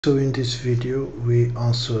So in this video we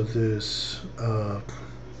answer this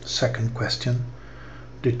second question.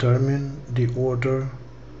 Determine the order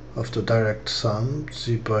of the direct sum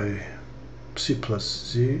z by c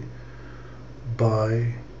plus z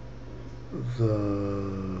by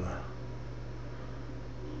the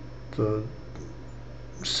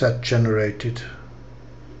set generated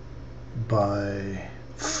by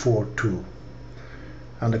 4, 2.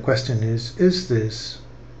 And the question is this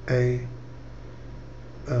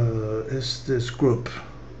is this group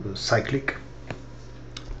cyclic?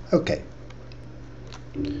 Okay.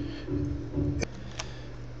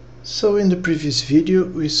 So in the previous video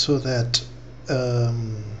we saw that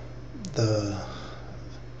the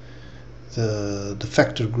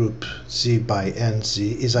factor group z by nz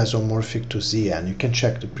is isomorphic to zn. You can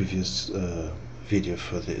check the previous video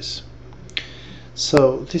for this.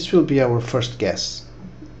 So this will be our first guess.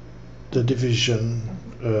 The division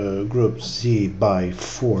group z by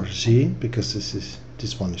 4z, because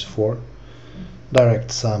this one is 4,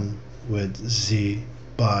 direct sum with z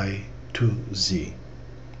by 2z.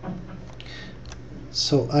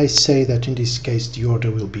 So I say that in this case the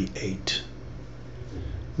order will be 8.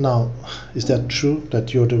 Now, is that true, that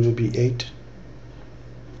the order will be 8?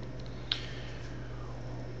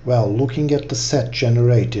 Well, looking at the set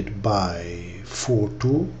generated by 4,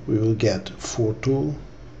 2, we will get 4, 2,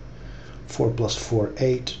 4 plus 4,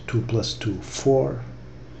 8, 2 plus 2, 4,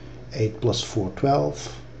 8 plus 4,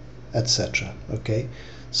 12, etc. Okay,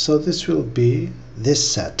 so this will be this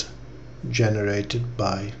set generated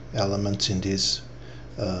by elements in this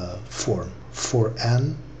form,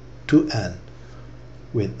 4n to n,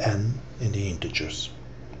 with n in the integers.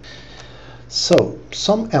 So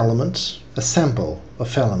some elements, a sample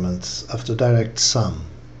of elements of the direct sum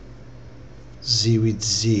z with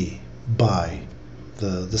z by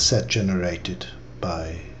the set generated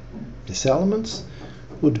by these elements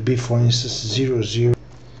would be, for instance, 0, 0,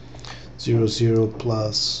 0, 0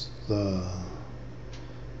 plus the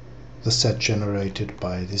set generated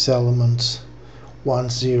by these elements, 1,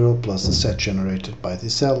 0 plus the set generated by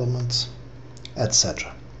these elements,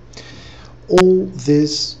 etc. All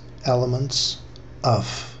these elements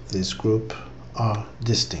of this group are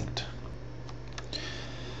distinct.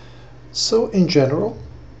 So in general,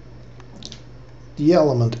 the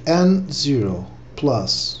element n0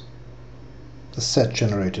 plus the set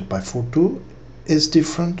generated by 4, 2 is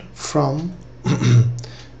different from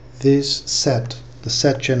this set, the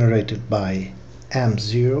set generated by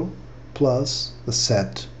m0 plus the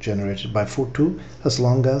set generated by 4, 2, as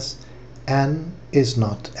long as n is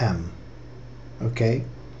not m. Okay?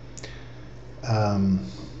 I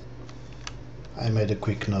made a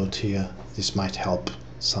quick note here. This might help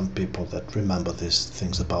some people that remember these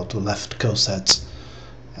things about the left cosets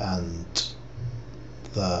and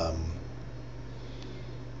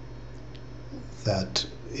that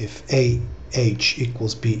if AH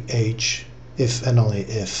equals BH, if and only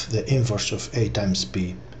if the inverse of A times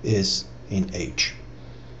B is in H.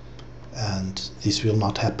 And this will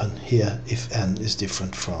not happen here if n is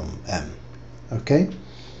different from m. Okay?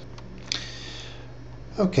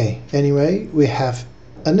 Okay, anyway, we have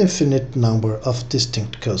an infinite number of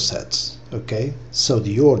distinct cosets. Okay, so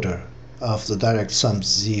the order of the direct sum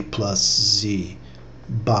z plus z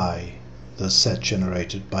by the set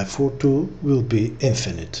generated by 4, 2 will be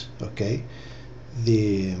infinite. Okay,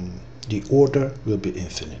 the order will be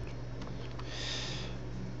infinite.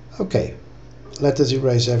 Okay, let us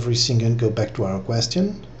erase everything and go back to our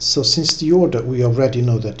question. So since the order, we already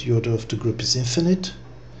know that the order of the group is infinite,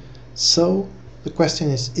 so the question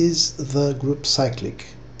is the group cyclic?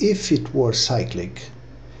 If it were cyclic,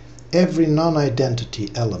 every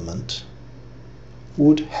non-identity element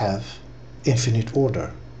would have infinite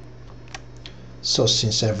order. So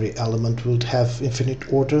since every element would have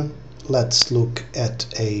infinite order, let's look at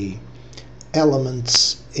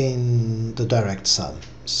elements in the direct sum.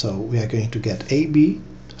 So we are going to get AB,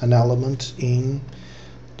 an element in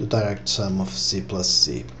the direct sum of z plus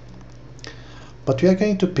z. But we are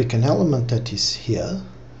going to pick an element that is here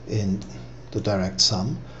in the direct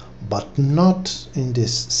sum, but not in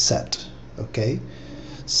this set. Okay,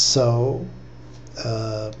 so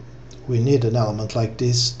we need an element like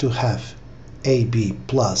this to have AB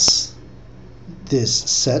plus this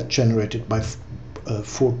set generated by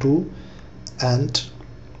 4, 2, and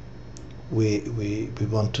we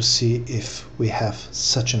want to see if we have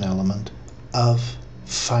such an element of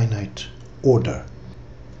finite order.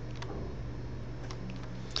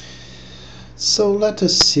 So let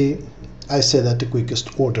us see. I say that the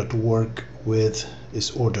quickest order to work with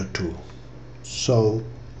is order 2. So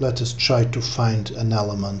let us try to find an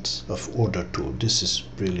element of order 2. This is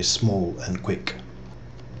really small and quick.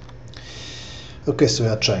 Okay, so we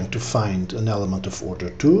are trying to find an element of order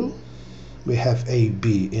 2. We have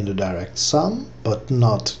AB in the direct sum, but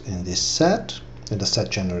not in this set, in the set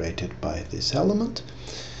generated by this element.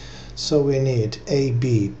 So we need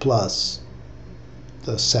AB plus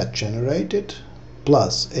the set generated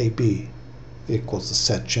plus AB equals the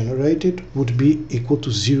set generated would be equal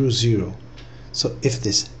to 0, 0. So if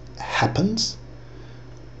this happens,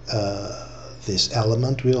 this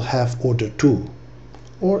element will have order 2.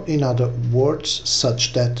 Or in other words,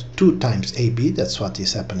 such that 2 times AB, that's what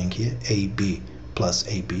is happening here, AB plus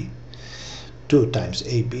AB, 2 times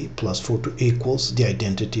AB plus 42 equals the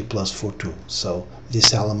identity plus 42. So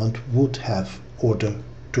this element would have order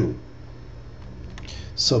 2.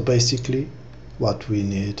 So basically what we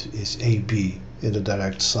need is AB in the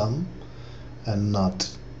direct sum and not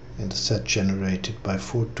in the set generated by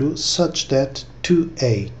 42, such that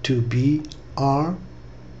 2A, 2B are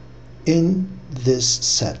in this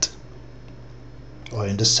set, or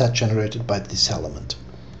in the set generated by this element.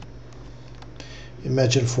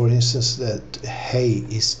 Imagine, for instance, that A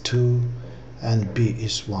is 2 and B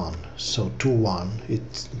is 1. So 2, 1,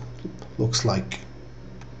 it looks like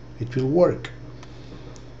it will work,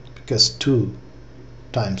 because 2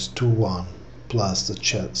 times 2, 1 plus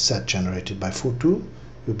the set generated by 42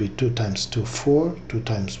 will be 2 times 2, 4, 2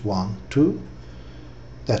 times 1, 2.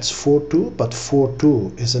 That's 4, 2, but 4,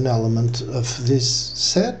 2 is an element of this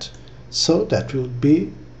set, so that will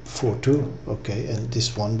be 4, 2, okay, and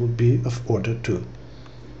this one would be of order 2.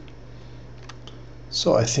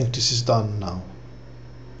 So I think this is done now,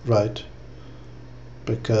 right?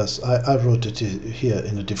 Because I wrote it here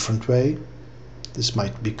in a different way. This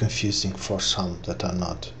might be confusing for some that are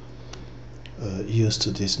not used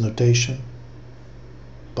to this notation,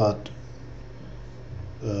 but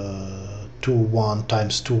 2, 1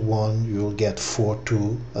 times 2, 1, you will get 4,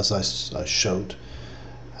 2, as I showed,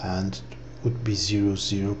 and would be 0,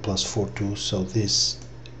 0 plus 4, 2. So this,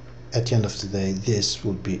 at the end of the day, this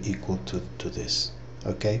will be equal to this.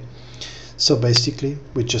 Okay, so basically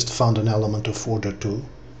we just found an element of order 2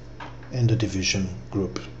 in the division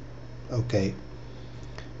group. Okay,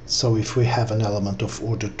 so if we have an element of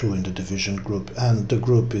order 2 in the division group and the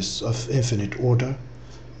group is of infinite order,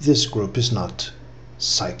 this group is not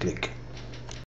cyclic.